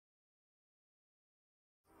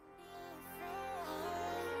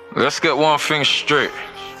Let's get one thing straight.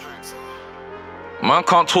 Man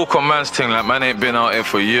can't talk on man's thing like man ain't been out here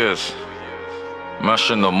for years.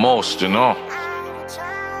 Mashing the most, you know.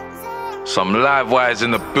 Some live wires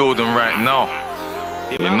in the building right now.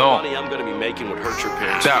 You know. I'm gonna be making would hurt your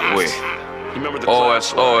parents. That way.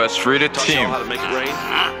 OS, free the team. How to make it rain?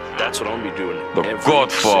 That's what I'm gonna be doing. The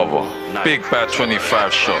Godfather. Big bad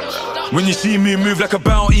 25 shots. When you see me move like a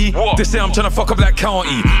bounty, they say I'm tryna fuck up that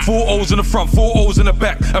county. 4 O's in the front, 4 O's in the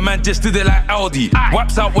back. A man just did it like Audi.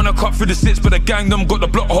 Wipes out when I cut through the sits, but the gang them got the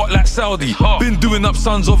block hot like Saudi. Been doing up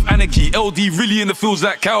Sons of Anarchy. LD really in the fields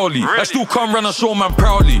like Cowley. I still come run and show man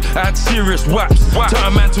proudly. I had serious waps, turn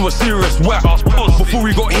a man to a serious whack. Before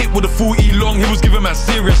he got hit with a 40 long, he was giving man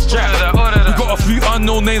serious chat. We got a few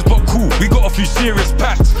unknown names, but cool. We got a few serious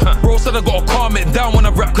packs. Bro said I gotta calm it down when I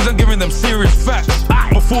rap, cause I'm giving them serious facts.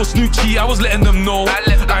 Before Snoochie, I was letting them know.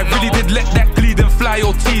 I really did let that glee then fly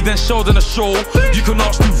your tea, then showed on the show. You can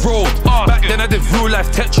ask me road. Back then I did real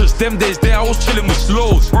life Tetris. Them days there I was chilling with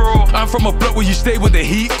slows. I'm from a block where you stay with the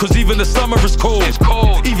heat, cause even the summer is cold.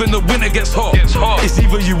 Even the winter gets hot. It's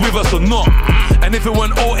either you with us or not. And if it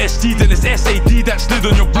went OSG, then it's SAD that slid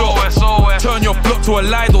on your block. Turn your block to a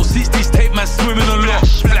Lido. 60s tape man swimming a lot.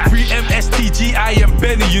 3MSTG, I am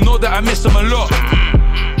Benny. You know that I miss them a lot.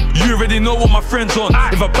 You already know what my friends on.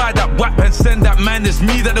 If I buy that whap and send that man, it's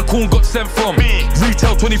me that the corn got sent from.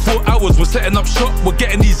 Retail 24 hours, we're setting up shop, we're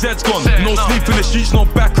getting these Zeds gone. No sleep in the streets, no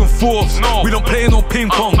back and forth. We don't play no ping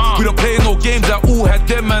pong, we don't play no games at all. Had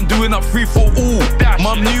them man doing up 3 for all.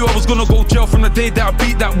 Mum knew I was gonna go jail from the day that I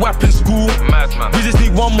beat that whap in school. We just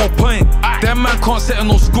need one more point. That man can't settle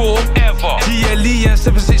no score. GLE and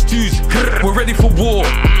 762s, we're ready for war.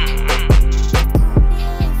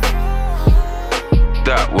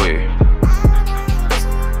 That way.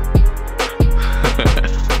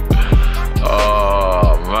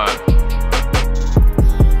 Oh man.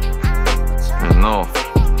 No.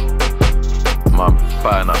 Man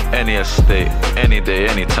buying up any estate, any day,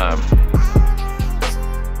 anytime.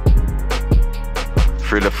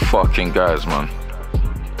 Free the fucking guys, man.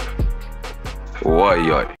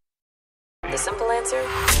 Why? The simple answer?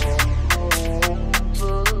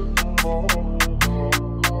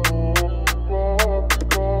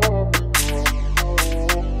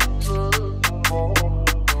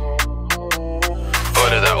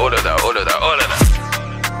 All of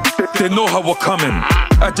that. They know how we're coming.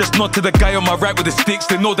 I just nod to the guy on my right with the sticks,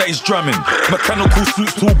 they know that he's drumming. Mechanical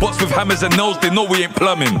suits, toolbox with hammers and nails, they know we ain't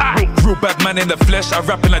plumbing. Real bad man in the flesh, I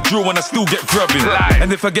rap and I drill when I still get grubbing.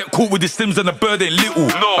 And if I get caught with the Sims and the bird ain't little,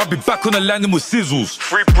 I'll be back on the landing with sizzles.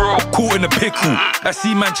 Free bro. Caught in a pickle. I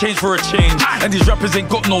see man change for a change, and these rappers ain't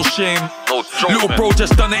got no shame. Little bro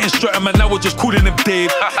just done it in Stratton, man, now we're just calling him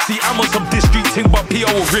Dave. See, I'm on some discreet thing, but P.O.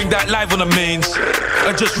 will ring that live on the mains.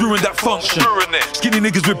 And just ruin that function. Skinny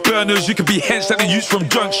niggas with burners, you can be hench like the youths from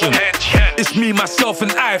Junction. It's me, myself,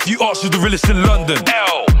 and I, if you ask who's the realest in London.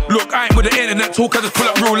 Look, I ain't with the internet talk, I just pull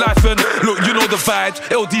up real life and look, you know the vibes.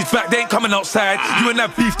 LD's back, they ain't coming outside. You and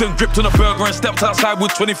that beef done gripped on a burger and stepped outside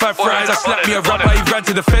with 25 fries. I slapped me a rapper, he ran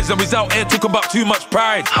to the feds and was out here talking about too much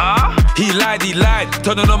pride. He lied,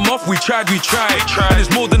 turning them off, we tried. And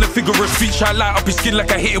it's more than a figure of speech, I light up his skin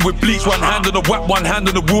like I hit it with bleach. One hand on the whap, one hand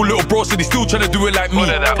on the wheel. Little bro said he's still trying to do it like me.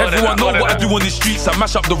 Everyone know what I do on these streets. I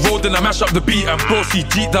mash up the road and I mash up the beat. And bro see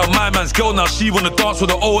deep down my man's girl, now she wanna dance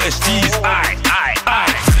with the OSGs.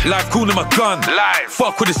 Life cool in my gun.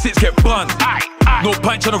 Fuck with the sits get bun. No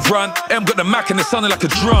punch on the run. M got the Mac and it sounding like a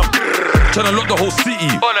drum. Tryna lock the whole city.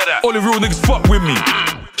 All the real niggas fuck with me.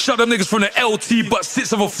 Shut them niggas from the LT, but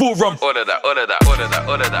sits of a full rum. All of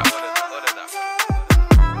that.